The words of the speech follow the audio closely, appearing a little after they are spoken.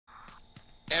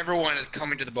everyone is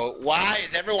coming to the boat. Why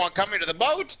is everyone coming to the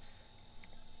boat?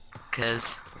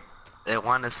 Cause they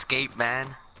want to escape,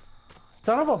 man.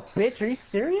 Son of a bitch, are you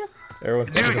serious? Everyone's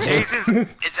Dude, Jason's.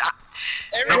 It's.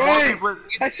 Everyone,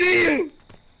 I see you!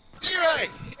 Leroy,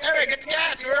 Eric, get the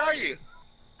gas. Where are you?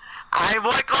 I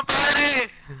want company.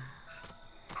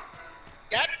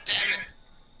 God damn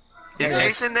it! Is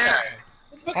Jason there?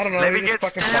 I don't know. Let he me just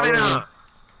get fucking followed me. stamina.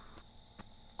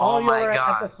 All Oh y'all my are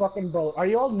god. at the fucking boat. Are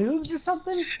you all noobs or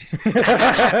something?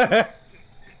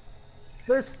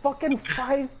 There's fucking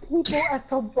 5 people at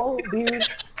the boat, dude.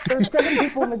 There's 7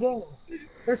 people in the game.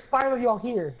 There's 5 of y'all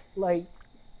here. Like,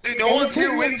 Dude, no one's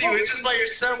here with you. It's just by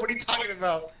yourself. What are you talking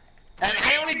about? And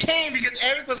I only came because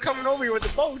Eric was coming over here with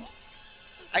the boat.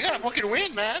 I gotta fucking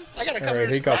win, man. I gotta come Alright, here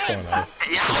he and got survive. someone else.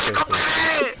 Yeah,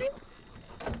 company.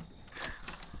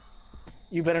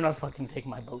 you better not fucking take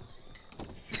my boats.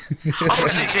 Oh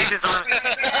shit, Jason's on.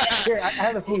 Here, I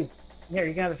have a fuse. Here,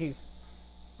 you can have a fuse.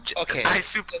 Okay. I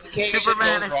Just in case it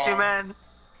Superman, I goes see wrong, man.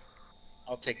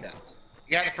 I'll take that.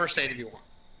 You got the first aid if you want.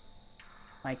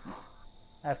 Mike,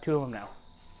 I have 2 of them now.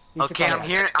 You should Okay, call I'm me.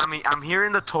 here. I'm here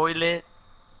in the toilet.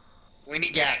 We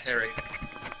need gas, Eric.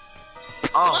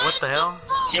 Oh, what the hell?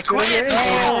 You quit!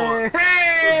 Hey,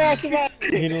 that's about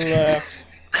He left.